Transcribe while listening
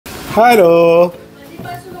Hello.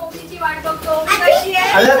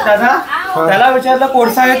 दादा त्याला विचारलं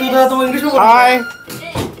कोर्सा आहे तुझा तो इंग्लिश मध्ये. हाय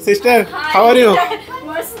सिस्टर, हाऊ आर यू?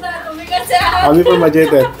 आम्ही पण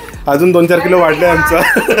मजेत आहे. अजून 2-4 किलो वाढले आमचं.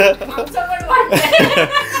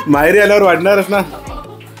 माहेरी आल्यावर वाढणारच ना.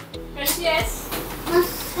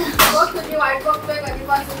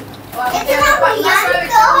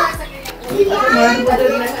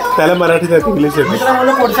 त्याला मराठीत आहे, इंग्लिश आहे.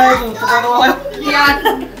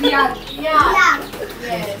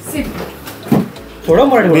 थोडं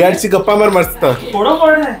मराठी रियाची गप्पा मार मस्त. थोडं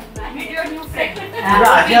मराठी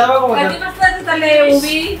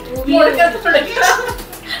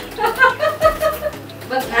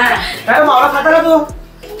काय मावळा खाता का तू?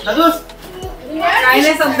 काही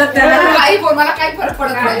नाही समजत त्याला. मला काही फरक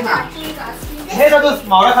पडत नाही. हे दादूस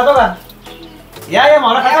मावळा खातो का? या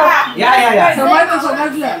मावळा खातो. या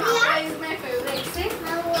समजलं.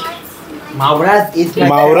 मावरास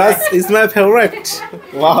इज माय फेवरेट.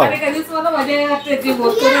 वाव,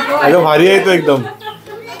 अगं भारी आहे तो एकदम.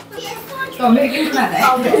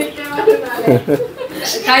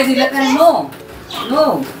 काय दिलं का? No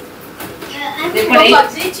no.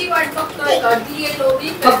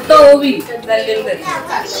 फक्त ओवी.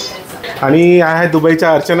 आणि आहे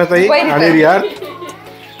दुबईच्या अर्चना ताई आणि Riyadh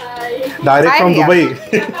direct from Dubai.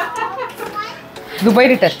 Dubai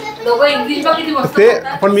return. ते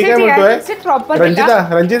पण मी काय म्हणतोय,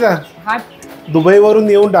 रंजिता दुबई वरून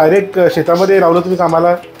येऊन डायरेक्ट शेतामध्ये लावलं तुम्ही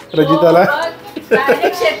कामाला रंजिताला?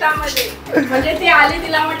 शेतामध्ये म्हणजे ती आली,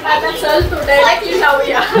 तिला म्हटलं आता चल तू डायरेक्टली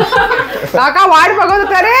लावूया. काका वाट बघत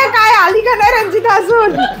होता रे, काय आली का नाही रंजिता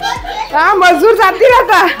अजून. हा मजूर जातील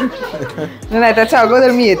आता. नाही त्याच्या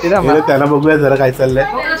अगोदर मी येते. त्याला बघूया जरा काय चाललंय.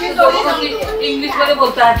 इंग्लिश मध्ये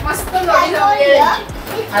बोलतात. मस्त जोडी लावली.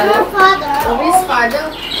 Hello, father. Ovee's father.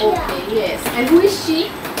 Okay, yes. And who is she?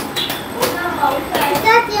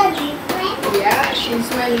 Yeah, she's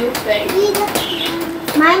my new friend.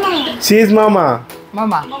 Mama. She is Mama.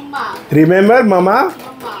 Mama. Mumma. Remember Mama?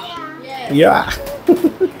 Mumma. Yes. Yeah.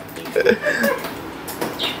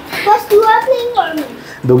 First you are playing for me.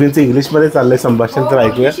 दोघींचं English मध्ये चाललंय संभाषण, तर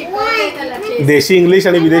ऐकूया. देशी English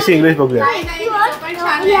आणि विदेशी English बघूया.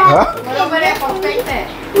 बरोबर आहे, परफेक्ट आहे.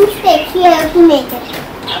 2 steps you have to make it.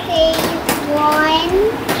 Okay, 1,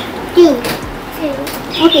 2.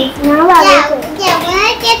 Okay, now I will. Yeah, when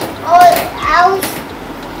I get all out,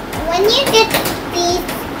 when you get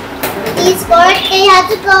these birds, they have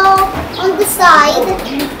to go on the side.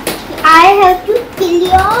 I have to kill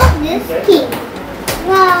this thing.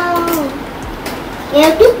 Wow. You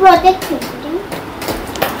have to protect him.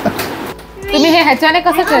 तुम्ही हे ह्याच्याने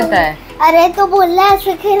कसं खेळताय? अरे तो बोलला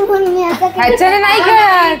असं खेळ म्हणून मी असं ह्याच्याने नाही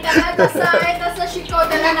खेळत. त्याला कसं आहे तसं शिकव,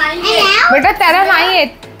 त्याला नाही बेटा त्याला नाही येत.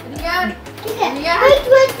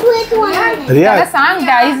 रियाद सांग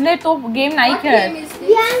डाईजने तो गेम नाही खेळत.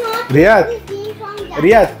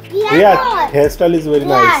 Riyadh hairstyle is very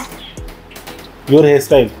nice. Your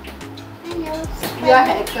hairstyle. Your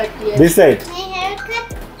haircut, yes. This side. My haircut.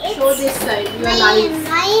 Show this side. You are nice.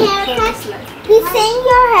 My haircut. He's saying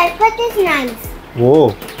your haircut is nice. Oh,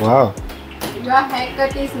 wow. Your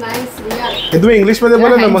haircut is nice, Riya. हे तुम्ही English मध्ये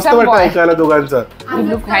बोला ना, मस्त वाटतं ऐकायला दोघांचं. You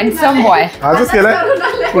look handsome boy. आजच केलं?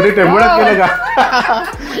 कुठे टेंबुळात केलं का?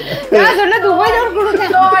 त्याला सोडलं दुबई जाऊन कुठून?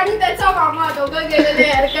 तो आणि त्याचा मामा दोघं गेलेले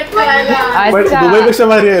हेअरकट करायला. पण दुबईपेक्षा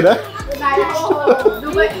भारी आहे ना.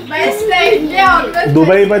 दुबई बेस्ट आहे. इंडिया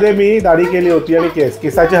दुबई मध्ये मी दाढी केली होती आणि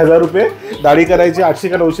केसाचे 1000 रुपये, दाढी करायचे 800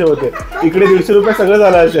 का 900 होते. इकडे 150 रुपये सगळं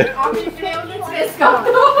झालं असे.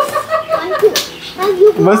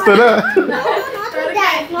 मस्त ना.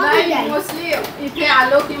 मोस्टली इथे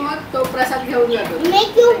आलो की मग तो प्रसाद घेऊन जातो.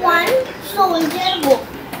 Make you one soldier book.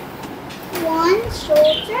 One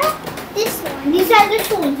soldier. This one. These are the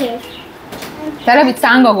soldiers. त्याला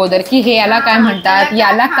सांग अगोदर की हे याला काय म्हणतात,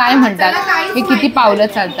 याला काय म्हणतात, हे किती पावलं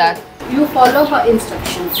चालतात. You follow her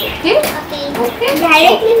instructions, okay? Okay.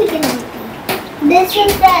 Directly we can do. This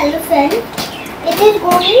is the elephant. It is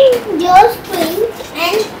going your screen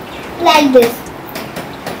and like this.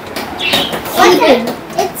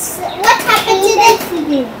 What happens to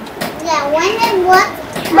this? Yeah, when and what?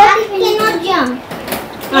 But it cannot jump.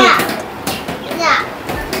 Yeah.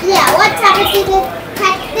 What happens to this?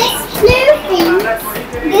 This little things.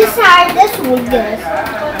 These are the soldiers.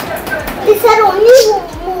 These are only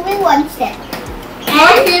moving one step.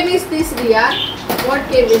 What game is this, Riya? What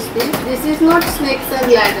game is this? This is not snakes and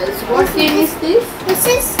ladders. What game is this? This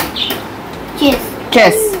is chess.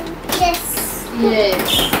 Chess. Yes.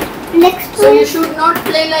 Next So you should not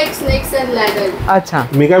play like snakes and ladders. अच्छा.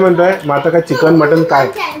 मी काय म्हणतोय, मग आता काय chicken mutton काय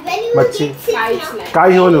मच्छी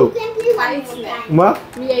काय घेऊन येऊ? काहीच नाही. मग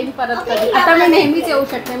मी येईन परत कधी. आता मी नेहमीच येऊ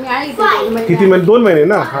शकते. मी आहे इथे 2 महिने. किती महिने? 2 महिने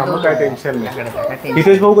ना. हा मग काय टेन्शन नाही.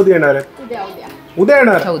 हितेश भाऊ कधी येणार आहेत? उद्या उद्या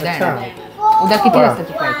येणार. उद्या अच्छा. येणार. उद्या किती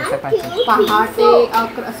वाजताची फ्लाईट आहे सकाळची?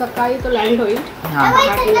 पहाटे सकाळी तो लँड होईल.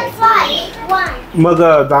 पहाटे जायचं. मग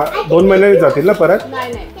 2 महिन्यांनी जातील ना परत?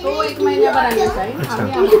 नाही तो 1 महिन्याभराने जाईल.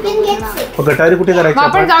 आम्ही आहोत. मग गटारी कुठे करायची मग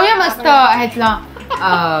आपण जाऊया मस्त ह्यातला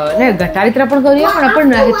नाही गटारी तर आपण करूया पण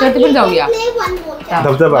आपण ह्याच्यावरती पण जाऊया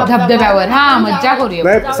धबधबा धबधब्यावर. हा मज्जा करूया.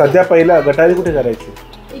 नाही सध्या पहिला गटारी कुठे करायची?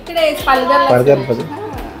 इकडे पालघरला. पालघर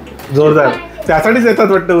जोरदार. त्यासाठीच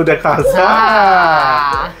येतात वाटतं उद्या खास.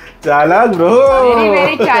 हा. चालाक ब्रो.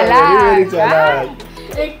 Very चालाक. चालाक.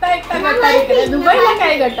 एकटा गटारी इकडे. दुबईला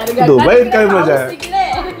काय गटारी? दुबईत काय मजा आहे?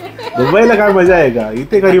 इकडे दुबईला काय मजा आहे का?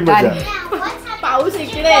 इथे खरी मजा. पाऊस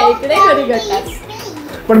इकडे खरी गटार.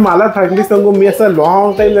 पण मला फ्रँकली सांगू मी असं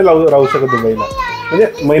लॉंग टाइम नाही राहू शकत दुबईला.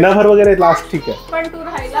 म्हणजे महिनाभर वगैरे लास्ट ठीक आहे. पण तू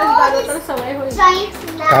राहिलाच झालं तर सवय होईल.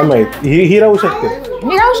 काय माहित ही राहू शकते.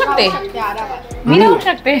 मी राहू शकते. आरामात मी राहू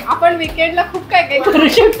शकते. आपण विकेंडला खूप काय करू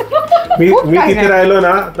शकतो. मी तिथे राहिलो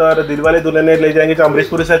ना तर दिलवाले दुल्हनिया ले जाएंगे अमरीश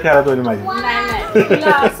पुरी सारखी हालत होईल माझी. नाही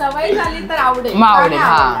तुला सवय झाली तर आवडेल. मग आवडेल.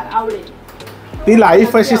 हा आवडेल. ती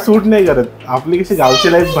लाईफ अशी सूट नाही करत. आपली कशी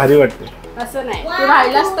गावची लाईफ भारी वाटते. असं नाही तू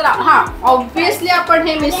राहिलास तर ऑब्विसली आपण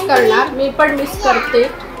हे मिस करणार. मी पण मिस करते.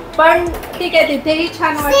 पण ठीक आहे तिथेही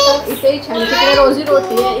छान वाटतं. इथेही छान. तिकडे रोजी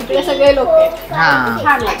रोटी आहे. इकडे सगळे लोक आहेत. हाँ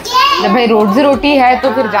छान वाटतं. भाई रोजी रोटी है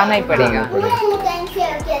तो फिर जाना ही पडेगा.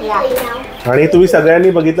 आणि तुम्ही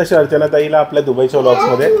सगळ्यांनी बघितलं अर्चना ताईला आपल्या दुबईच्या व्लॉग्स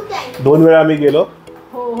मध्ये 2 वेळा आम्ही गेलो.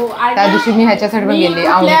 हो आणि त्या दिवशी मी ह्याच्यासाठी पण गेले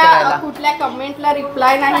कुठल्या कमेंटला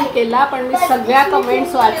रिप्लाय नाही केला पण मी सगळ्या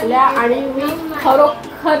कमेंट्स वाचल्या आणि मी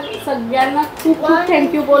खरोखर सगळ्यांना खूप खूप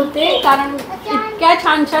थँक्यू बोलते कारण इतक्या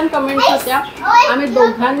छान छान कमेंट्स होत्या. आम्ही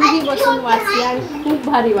दोघांनीही बसून वाचल्या आणि खूप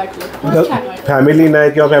भारी वाटलं. खूप छान वाटलं. फॅमिली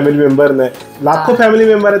नाही किंवा फॅमिली मेंबर नाही लाखो फॅमिली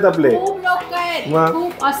मेंबर आहेत आपले. खूप लोक आहेत.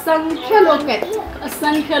 खूप असंख्य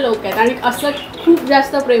लोक आहेत आणि असं खूप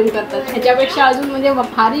जास्त प्रेम करतात. ह्याच्यापेक्षा अजून म्हणजे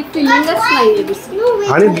भारी फिलिंगच नाहीये दुसरी.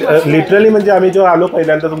 आणि लिटरली म्हणजे आम्ही जेव्हा आलो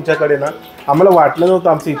पहिल्यांदा तुमच्याकडे ना आम्हाला वाटलं नव्हतं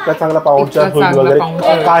आमचं इतका चांगला पाहुणचार होईल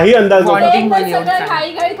वगैरे काही अंदाज नव्हता.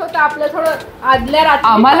 घाईघाईत होतं आपलं थोडं आदल्या रात्री.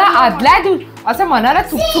 आम्हाला आदल्या दिवशी असं मनाला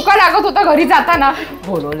चुकचुका लागत होता घरी जाताना.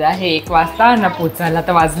 बोलवलं आहे 1 वाजता ना पोचायला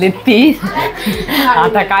तर वाजले 30.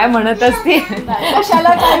 आता काय म्हणत असते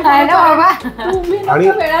कशाला काय ना बाबा. आणि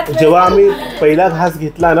जेव्हा आम्ही पहिला घास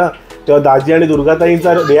घेतला ना तेव्हा दाजी आणि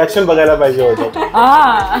दुर्गाताईंचा रिॲक्शन बघायला पाहिजे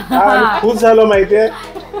होतं. खुश झालो माहितीये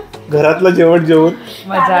घरातलं जेवण जेवून.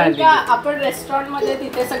 मजा आली. आपण रेस्टॉरंट मध्ये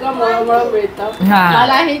तिथे सगळं मळमळ मिळतं.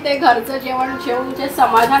 मलाही ते घरचं जेवण जेवून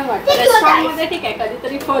समाधान वाटतं. रेस्टॉरंट मध्ये ठीक आहे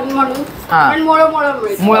कधीतरी फन म्हणून पण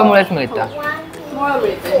मुळमुळच मिळतं.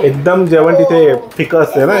 एकदम जेवण तिथे फिकं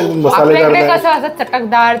असते ना मसालेदार. कसं असं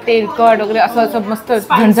चटकदार तेलकट वगैरे असं मस्त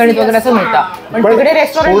झणझणीत वगैरे असं मिळतं. पण तिकडे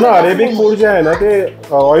रेस्टॉरंट पूर्ण अरेबिक फूड जे आहे ना ते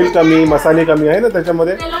ऑइल कमी मसाले कमी आहे ना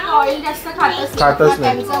त्याच्यामध्ये. ऑइल जास्त खातच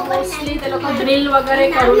नाही. मोस्टली ते लोक ग्रिल वगैरे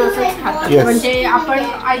करून असंच खातात. म्हणजे आपण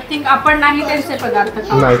आय थिंक आपण नाही त्यांचे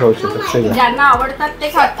पदार्थ नाही खाऊ शकत. ज्यांना आवडतात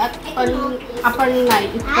ते खातात पण आपण नाही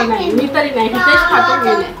इतकं नाही. मी तरी नाही हितेश खातो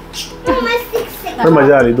मी नाही. पण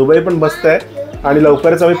मजा आली. दुबई पण मस्त आहे आणि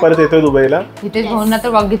लवकरच आम्ही परत येतोय दुबईला. इथे भाऊंना तर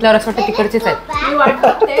बघितल्यावर असं वाटतं तिकडचेच आहेत. मी वाट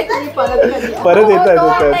बघते तुम्ही परत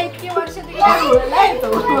येतात. इतकी वर्ष तिकडे बोलला येतो.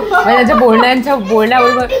 त्याच्या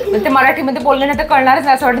बोलण्याबरोबर ते मराठीमध्ये बोलले नाही तर कळणारच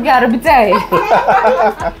नाही. असं वाटतं की अरबीच आहे.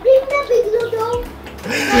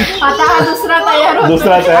 आता हा दुसरा तयार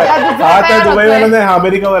हा तर दुबईवाला नाही हा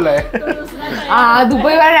अमेरिकावाला आहे. हा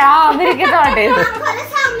दुबईवाला हा अमेरिकेचा वाटेल.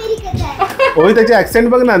 होय त्याची ऍक्सेंट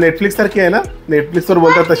बघ ना नेटफ्लिक्स सारखी आहे ना. नेटफ्लिक्स वर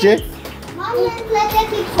बोलतात तसे.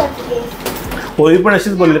 ओवी पण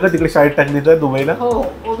अशीच बोलली का तिकडे शाळेत टाकली तर दुबईला. हो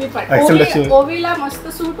ओवी पण ओवीला मस्त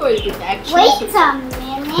सूट होईल तिथे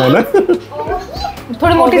ऍक्च्युअली ना.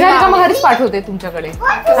 थोडी मोठी झाली का मग घरीच पाठवते तुमच्याकडे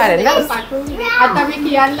चालेल ना. आता मी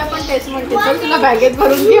कियानला पण टेस्ट म्हणते चल तुला बॅगेत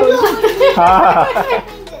भरून घेऊन.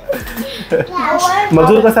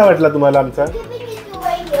 मजूर कसा वाटला तुम्हाला आमचा.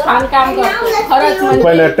 छान काम करतो खरंच.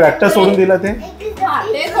 पण ट्रॅक्टर सोडून दिला ते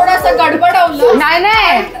थोडंसं गडबडवलं.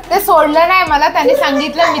 नाही ते सोडलं नाही. मला त्यांनी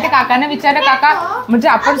सांगितलं. मी ते काकांना विचारलं काका म्हणजे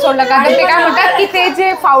आपण सोडलं का तर ते काय म्हणतात की ते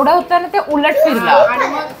जे फावडं होतं ना ते उलट फिरलं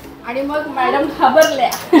आणि मग मॅडम घाबरल्या.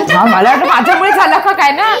 मला वाटतं माझ्यामुळे झालं का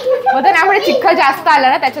काय ना. मग त्यामुळे चिखल जास्त आला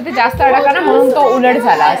ना त्याच्यात ते जास्त अडकला ना म्हणून तो उलट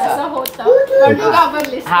झाला असं होतं.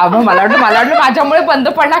 हा मग मला वाटलं माझ्यामुळे बंद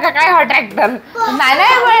पडला का काय हा ट्रॅक्टर.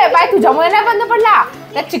 नाही बाय तुझ्यामुळे नाही बंद पडला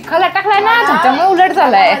त्या चिखल अटकलाय ना त्याच्यामुळे उलट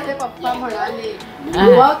झालाय. पप्पा म्हणाले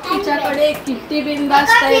मग तिच्याकडे किती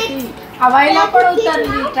बिनधास्त आहे ती हवाईला पण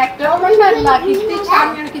उतरली, ट्रॅक्टर पण भरला. किती छान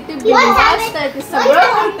आणि किती बिनधास्त आहे ती.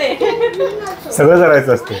 सगळं करते, सगळं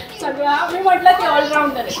करायचं असते. सगळं. मी म्हटलं ती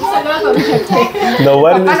ऑलराऊंडर आहे, सगळं करू शकते.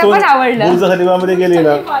 नऊवारी पप्पाला नेसून पण आवडलं. बुर्ज खलिफामध्ये गेली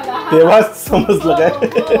ना तेव्हाच समजलं काय.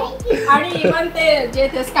 आणि इव्हन ते जे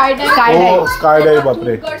ते स्काय हो स्काय डायव्ह,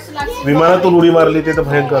 बापरे विमानातून उडी मारली ते तर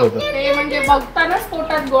भयंकर होतं. ते म्हणजे बघतानाच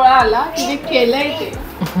पोटात गोळा आला. तिने केलंय ते.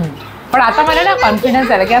 पण आता मला ना कॉन्फिडन्स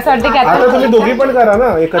आला की असं वाटतं की आता तुम्ही दोघी पण करा ना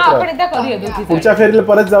आपण एकत्र. एकदा करूया दोघी. पुढच्या फेरीला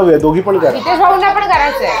परत जाऊया, दोघी पण करा. तिथे जाऊन आपण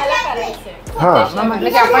करायचंय. हा मग म्हटलं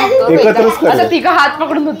की आपण करू एकत्रच एकदा. करूया. असं तिघं हात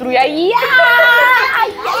पकडून उतरूया.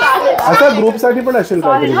 असं ग्रुप साठी पण असेल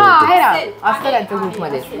काहीतरी. हा आहे ना, असतं त्यांच्या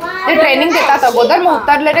ग्रुपमध्ये. ते ट्रेनिंग देतात अगोदर, मग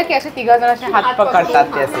उतरले ना की असे तिघ जण असे हात पकडतात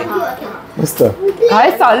ते असे. मस्त.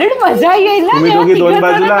 काय सॉलिड मजा येईल ना. तुम्ही दोघी दोन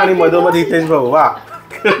बाजूला आणि मधोमध हितेश भाऊ. वा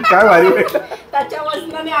काय भारी. त्याच्या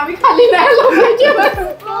वजनाने आम्ही खाली नाही आलो पाहिजे.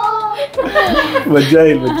 मज्जा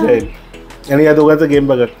येईल, मज्जा येईल. आणि या दोघांचा गेम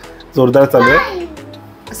बघा जोरदार चालू आहे.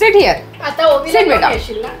 Sit here. आता ओवीला Sit बेटा. घेऊन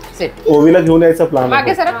येशील ना? सिट. ओवीला घेऊन यायचा प्लॅन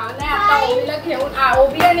मागे सर. नाही, आता ओवीला घेऊन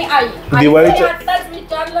ओवी आणि आई. दिवाळीच्या- आईने आत्ताच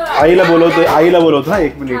विचारलं. आईला बोलवतो हा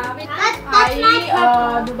 1 मिनिट. आई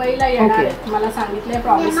दुबईला येणार आहे. मला सांगितलंय,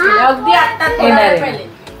 प्रॉमिस केलं. अगदी आत्ता येणार आहे.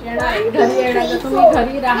 येणार आहे, घरी येणार आहे. तुम्ही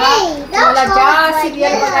घरी राहा. तुम्हाला ज्या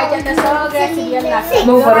सिरियल बघायच्या त्या सगळ्या सिरियल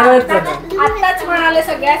आत्ताच म्हणाले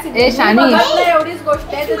सगळ्या ए, सिरियल शानी. एवढीच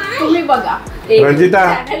गोष्ट आहे, तर तुम्ही बघा. रंजिता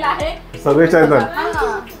चॅनल आहे. सगळे चॅनल.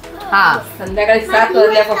 हा संध्याकाळी 7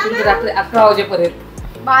 वाजल्यापासून तर रात्री 11 वाजेपर्यंत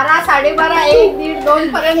 12, 12:30, 1, 1:30, 2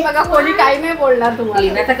 पर्यंत बघा. कोणी काही नाही बोलणार तुम्हाला.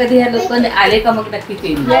 येण्याचा कधी ह्या लोक आले का मग नक्की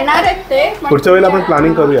चेंज. येणार आहेत ते. पुढच्या वेळेला आपण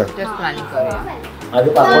प्लॅनिंग करूया. जस्ट प्लॅनिंग करूया.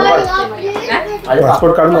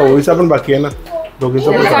 पासपोर्ट काढून ओवीचा पण बाकी आहे ना,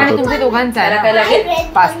 दोघींचा पण आणि काढतो. तुमच्या दोघांचा त्याला काय लागेल.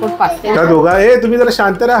 पासपोर्ट त्या दोघा तुम्ही जरा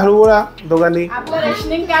शांत राहा, हळू बोला दोघांनी. आपलं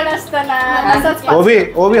रेशनिंग कार्ड असतं ना, तसंच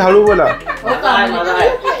ओवी हळू बोला. हो का?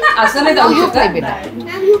 असं नाही जाऊ शकत बेटा.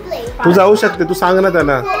 तू जाऊ शकते, तू सांग ना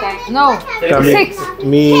त्यांना. नो का मी 6.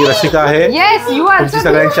 मी रसिका आहे, येस यू आर. तुमची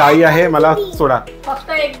सगळ्यांची आई आहे, मला सोडा.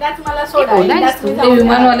 फक्त एकदाच मला सोडा. ओला एकदाच मी ते जाऊन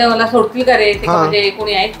विमानवाले मला सोडतील का रे. ते हा. म्हणजे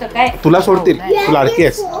कोणी आहेत का काय. तुला सोडतील, तू लाडकी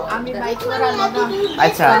आहेस. आम्ही बाईकवर आलो ना.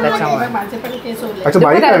 अच्छा त्याच्यामुळे. माझे पण ते सोडले. अच्छा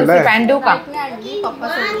बाईक आणलाय. पॅन्ट देऊ का? बाईक नाही आणली, पप्पा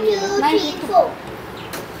सोडून गेले. नाही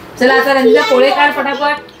चला आता रंजिता पोळे काढ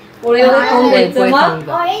पटापट. पोळे वगैरे खाऊन द्यायचं मग.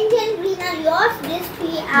 Orange and green are yours. This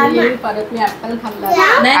three are me mine. येईल परत. मी ऍपल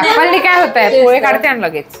खाल्ला. नाही आपण काय होत आहे, पोळे काढते आणि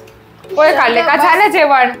लगेच पोळे काढले का झालं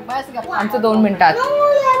जेवण. बस गप्पा. आमचं 2 मिनिटात.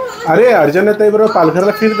 अरे अर्चना ताई बरोबर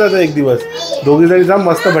पालघरला फिरतात एक दिवस, दोघी जणी जा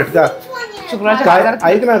मस्त भटका. शुक्रवारच्या काय बाजारात.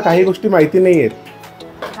 ऐक ना, काही गोष्टी माहिती नाहीयेत.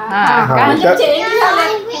 हा हा काय? त्या- चेंज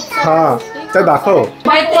झाले. हा त्या दाखव.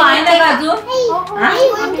 बाई तू आहे ना का अजून.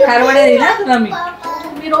 खारवड्या देईल ना तुला मी.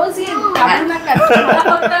 मी रोज येईन. काढू नका.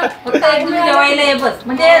 फक्त एक दिवस जेवायला ये बस.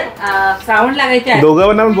 म्हणजे श्रावण लागायचे आहे.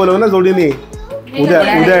 दोघांना पण बोलव ना जोडीने. उद्या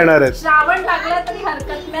येणार आहेत. श्रावण लागला तरी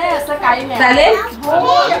हरकत नाही, असं काही नाही. चालेल.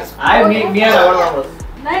 आहे मी आहे रावण.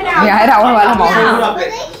 नाही मी आहे रावणवाला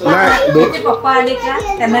मावळ. नाही तिचे पप्पा आले का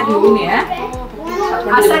त्यांना घेऊन ये. हा?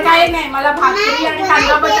 असं काही नाही. मला भाकरी आणि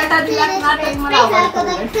कांदा बटाटा दिलात ना तरी मला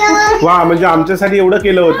आवडतं. वा, म्हणजे आमच्यासाठी एवढं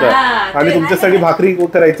केलं होतं आणि तुमच्यासाठी भाकरी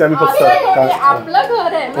करायची आम्ही फक्त. आपलं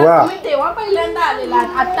घर आहे ना. वा. तुम्ही तेव्हा पहिल्यांदा आलेला,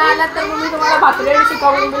 आता आलात तर मी तुम्हाला भाकरी आणि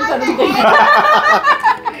शिकावून करून देईन.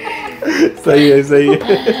 सही आहे, सही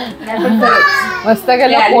आहे. मस्त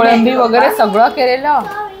केलं, कोळंबी वगैरे सगळं केलेलं.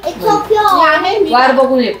 It's of yours. मी आहे, मी वार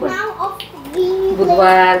बघून ये पण. Now of green.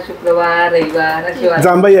 बुधवार, शुक्रवार, रविवार अशी वार.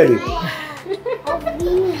 जांबाई आली, Of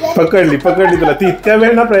green. पकडली तुला. ती इतक्या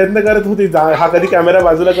वेळ ना प्रयत्न करत होती, हा कधी कॅमेरा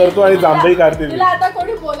बाजूला करतो आणि जांबाई काढते मी. तिला आता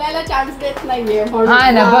कोणी बोलायला चान्स देत नाहीये म्हणून. हा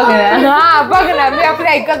ना, बघ ना. हा बघ ना, मी आपली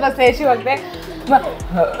ऐकत बसते अशी बघते.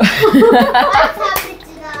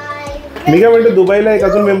 मी काय म्हणतो, दुबईला एक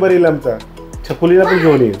अजून मेंबर येईल आमचा, छकुलीला पण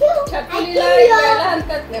घेऊन येईल. छकुलीला यायला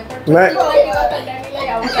हरकत नाही, पण नाही. किंवा कल्याणीला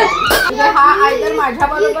यावं लागेल. म्हणजे हा आयदर माझ्या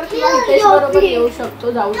बरोबर किंवा हितेश बरोबर येऊ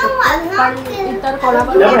शकतो, जाऊ शकतो, पण इतर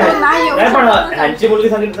कोणाबरोबर नाही येऊ नाही पण शकतो. ह्यांची मुलगी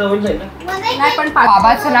सांगितलं होऊन जाईल ना. नाही पण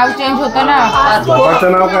बाबाचं नाव चेंज होतं ना.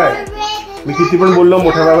 बाबाचं नाव काय? मी किती पण बोललो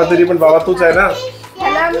मोठा बाबा, तरी पण बाबा तूच आहे ना.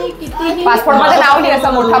 ह्याला मी कितीही पासपोर्ट मध्ये नाव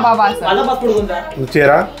लिहायचं मोठा बाबा असं. माझा पासपोर्ट कोणता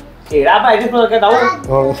चेहरा. चेहरा पाहिजे तुला काय जाऊ.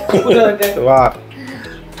 हो. वा.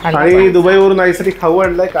 आणि दुबईवरून आईसाठी खाऊ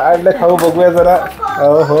आणलाय. काय आणलंय खाऊ बघूया जरा.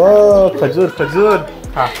 हो, खजूर.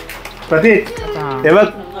 हा प्रतीक, हे बघ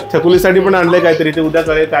छकुलीसाठी पण आणलंय काहीतरी. ते उद्या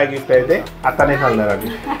कळेल काय गिफ्ट आहे ते, आता नाही सांगणार आम्ही.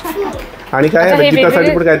 आणि काय अच्छा, हे रंजितासाठी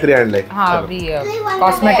वेगवेगळे- पण काहीतरी आणलंय. हा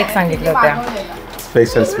कॉस्मेटिक सांगितलं त्या.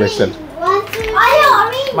 स्पेशल.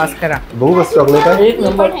 मस्करा. बघू कसं चॉकलेट आहे. एक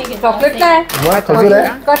नंबर. चॉकलेट काय वा, खजूर आहे.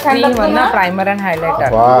 Cream primer and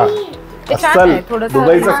highlighter. वा, ते छान अस्सल आहे, थोडंसं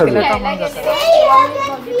दुबईचा हात खजूर. केलं तर होऊन जातं.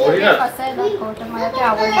 कसं आहे दाखवतं मला ते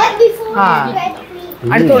आवडलं. हा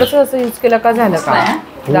आणि थोडस असं युज केलं का झालं का,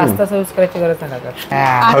 जास्त असं युज करायची गरज नाही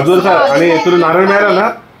लागत. खजूर खा आणि तुला नारळ मिळाला ना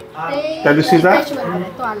त्या दिवशीचा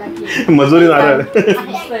तो आला की मजुरी नारळ.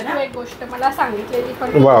 एक गोष्ट मला सांगितलेली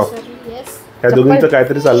पण वाव. विसरली. Yes. ह्या दोघींचं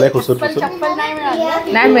काहीतरी चाललंय खुसूर पण खुसूर. चप्पल नाही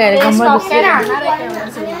मिळाली. नाही मिळेल, ते गंमत stock दुसरी. काय राहणार आहे का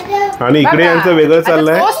एवढं? आणि इकडे यांचं वेगळं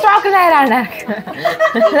चाललंय. तो स्टॉक नाही राहणार.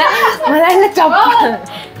 मला वाटलं चप्पल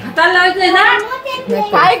हाताला लावायचंय ना.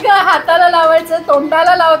 काय ग हाताला लावायचं,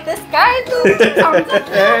 तोंडाला लावतेस काय तू? समजत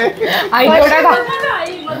नाही. आई तेवढा घा.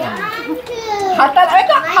 आई बघा. हाताला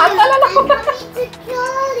ऐका, हाताला लाव.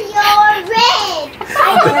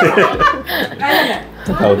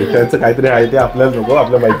 त्यांचं काहीतरी आहे ते आपल्याला नको,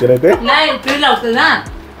 आपल्या माहिती नाही ते. नाही तू लावतो ना.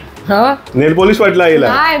 हं? नेल पॉलिश वाटलं आईला.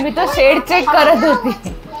 नाही मी तो शेड चेक करत होती.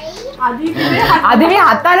 आधी आधी मी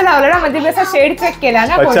हाताला लावलं ना, म्हणजे मी असा शेड चेक केला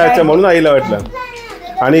ना. अच्छा कोणता अच्छा आहे. म्हणून आईला वाटलं.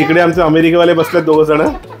 आणि इकडे आमचे अमेरिकेवाले बसलेत दोघं जण,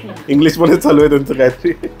 इंग्लिश मध्ये चालू आहे त्यांचं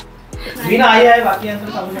काहीतरी. मी ना आई आहे, बाकी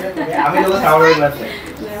यांचं सांगू शकत नाही. आम्ही दोघं श्रावण क्लास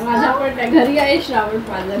आहे. माझ्या पण नाही. घरी आहे श्रावण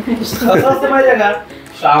माझं नाही. कसं असतं माहितीये का,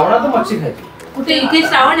 श्रावणात मच्छी खायची. कुठे इथे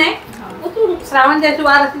श्रावण आहे. तू श्रावण द्यायचं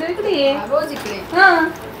वार असले इकडे ये. रोज इकडे. हा.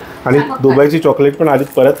 आणि दुबईची चॉकलेट पण आलीच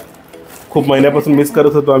परत. खूप महिन्यापासून मिस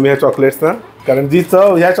करत होतो आम्ही ह्या चॉकलेट्सना, कारण जी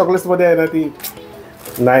चव ह्या चॉकलेट्स मध्ये आहे ना ती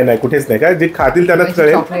नाही कुठेच नाही. काय जे खातील त्यांनाच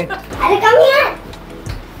कळेल. चॉकलेट. अरे come here.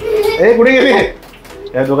 ए कुठे गेली.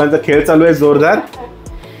 या दोघांचा खेळ चालू आहे जोरदार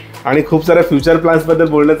आणि खूप साऱ्या फ्युचर प्लॅन्स बद्दल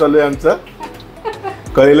बोलणं चालू आहे आमचं.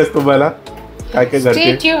 कळेलच तुम्हाला काय काय Stay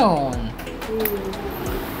घडते. tuned.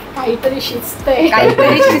 काहीतरी शिजतंय.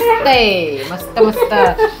 काहीतरी शिजतंय. मस्त मस्त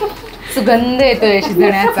सुगंध येतोय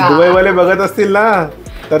शिजण्याचा. दुबईवाले बघत असतील ना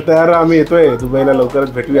तर तयार आम्ही येतोय दुबईला,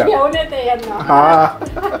 लवकरच भेटूया. घेऊन येते यांना. हा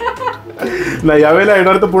नाही यावेळेला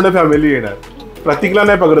येणार तर पूर्ण फॅमिली येणार. प्रतीकला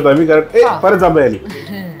नाही पकडत आम्ही, कारण परत जांभई आली.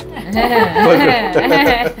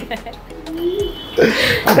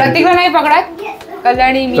 प्रतीकला नाही पकडत.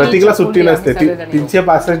 कल्याणी मी प्रतीकला सुट्टी चकुली, नसते. आम्ही सगळेजण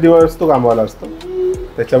 365 दिवस तो कामाला असतो,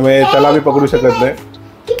 त्याच्यामुळे त्याला आम्ही पकडू शकत नाही.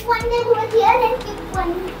 Keep one leg over here and keep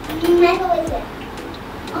one leg over here.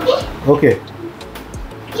 Okay? Okay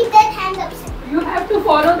Keep that hand upside. You have to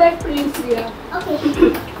follow that prince here. Okay.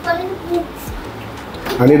 Follow the prince.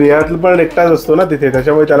 आणि रियात पण एकटाच असतो ना तिथे,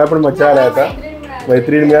 त्याच्यामुळे त्याला पण मजा आला. आता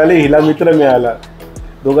मैत्रीण मिळाली, हिला मित्र मिळाला.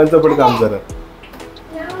 दोघांचं पण काम जरा.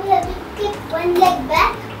 Now we have to keep one leg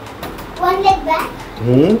back. One leg back.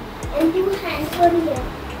 And two hands over here.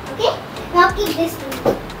 Okay? Now keep this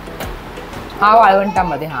one. हा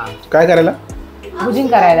वाळवंटामध्ये. हा काय करायला. भुजिंग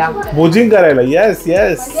करायला. भुजिंग करायला. Yes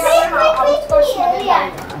yes.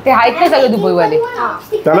 ते आहेत का सगळे दुबईवाले.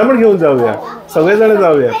 त्याला पण घेऊन जाऊया, सगळेजण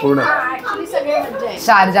जाऊया पूर्ण. Actually सगळे मज्जा आहे.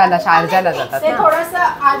 शारजाला जातात ते ना. थोडंसं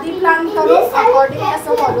आधी प्लॅन करून अकॉर्डिंग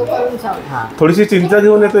असं फॉलो करून जाऊ. थोडीशी चिंच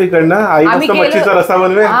घेऊन येतो इकडनं. आई आम्ही मस्त गेलो- मच्छीचा रस्सा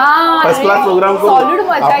बनवे, हा, फर्स्ट क्लास प्रोग्राम solid करू.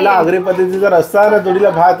 मजा आपला येईल. आगरी पद्धतीचा रस्सा ना, जोडीला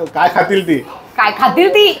भात. काय खातील ती. काय खातील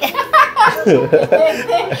ती.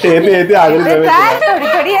 येते येते आगरी ते जमेल काय तुला. थोडी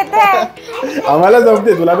थोडी येते. आम्हाला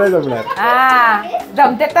जमते, तुला नाही जमणार. हा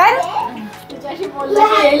जमते तर. तिच्याशी बोललं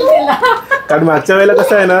की येईल तिला. कारण मागच्या वेळेला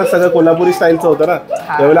कसं आहे ना, सगळं कोल्हापुरी स्टाईलचं होतं ना,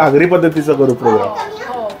 त्यावेळेला आगरी पद्धतीचं करू प्रोग्राम.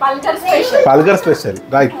 हो, Palghar special. Palghar special.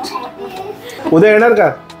 Right. उद्या येणार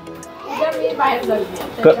का उद्या मी बाहेर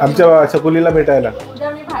जाऊया. आमच्या चकुलीला भेटायला. उद्या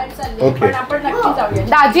मी बाहेर चालले. Okay. पण आपण नक्की जाऊया.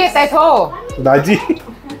 दाजी येत आहेत. हो दाजी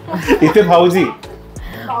इथे भाऊजी.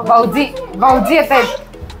 भाऊजी येत आहेत.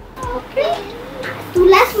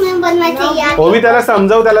 तुलाच बनवायचं यार. ओवी त्याला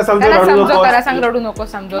समजाव, त्याला समजाव, त्याला रडू समजव, नको. त्याला सांग रडू नको.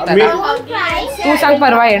 समजव मी त्याला. तू सांग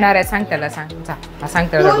परवा येणार आहे. सांग त्याला. सांग जा. हा, सांग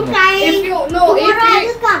त्याला रडू Don't नको. cry. If you no, if Tomorrow I you,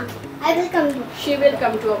 will come. I will come here. she will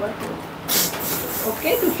come to our home.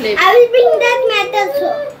 Okay, to play. I will bring that mat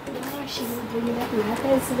also. She will bring that mat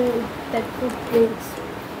as well. That good prince.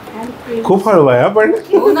 And prince. खूप हळू आहे हा, पण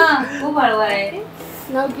हो ना खूप हळवा आहे.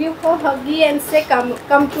 Now give her huggy and say come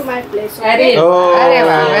to my place. Okay? अरे हो. अरे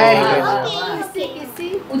वा, very good. Kissy, kissy.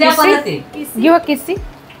 उद्या परत ये. Kissy. गिव अ किसी.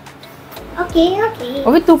 Okay, okay.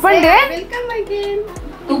 ओवी तू पण दे. Welcome again.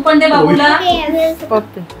 तू पण दे बाबूला. Okay, I will.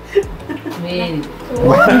 बघते.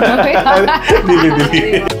 दिली दिली.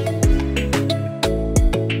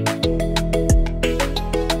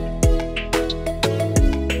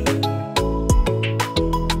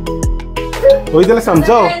 ओवी त्याला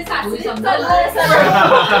समजाव.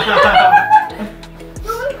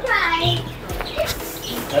 Don't cry.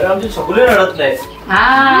 अरे आमची चकुली रडत नाही. हा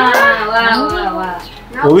वा वा वा.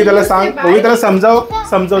 ओवी त्याला सांग, ओवी त्याला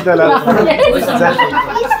समजाव त्याला.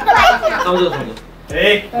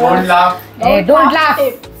 Don't laugh. Don't laugh.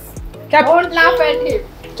 Don't laugh at him.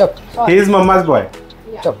 चुप ही इज मम्माज बॉय.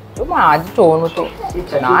 चुप. तू माझी टोन होतो.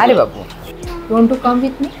 ना रे बाबू. You want to come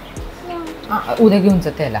with me? उद्या घेऊन जा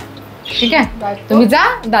त्याला. ठीक आहे, तुम्ही जा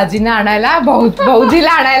दाजींना आणायला,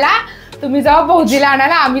 भाऊजीला आणायला. तुम्ही जाऊ भाऊजीला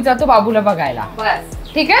आणायला, आम्ही जातो बाबूला बघायला.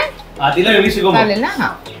 ठीक आहे, चालेल ना? हा,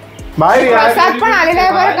 बाय रिया. प्रसाद पण आलेला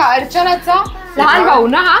आहे बरं का, अर्चनाचा लहान भाऊ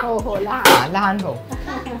ना. हा हो लहान भाऊ,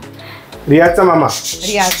 रियाचा मामा.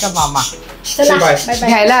 रियाचा मामा.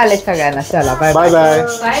 घ्यायला आले सगळ्यांना. चला बाय बाय बाय.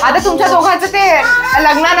 आता तुमच्या दोघांचं ते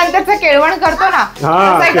लग्नानंतरचं केळवण करतो ना,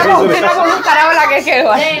 तसं एकदा भाऊजींना बोलून करावं लागेल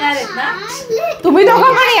केळवण. येणार आहेत ना? तुम्ही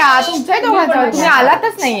दोघं पण या, तुमच्याही दोघांचं. तुम्ही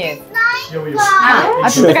आलातच नाहीये.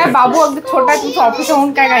 तुमचं काय बाबू अगदी छोटा, तुमचं ऑफिस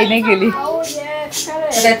होऊन काय काही नाही केली.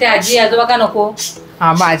 त्याचे आजी आजोबा का नको?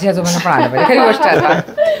 हा, माझी आजोबांना पण आलं पाहिजे, खरी गोष्ट आहे. आता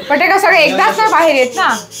पण ते कसं एकदाच नाही बाहेर येत ना,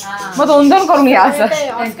 मग 2-2 करून घ्या असं.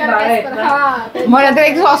 मग नंतर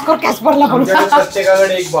एक ऑस्कर कॅस्परला बोलू.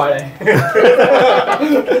 प्रत्येकाकडे एक बाळ आहे.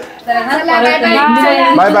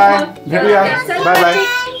 बाय बाय, भेटूया. Bye bye.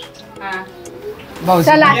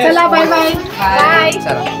 भाऊजी चला बाय बाय.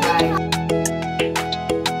 चला.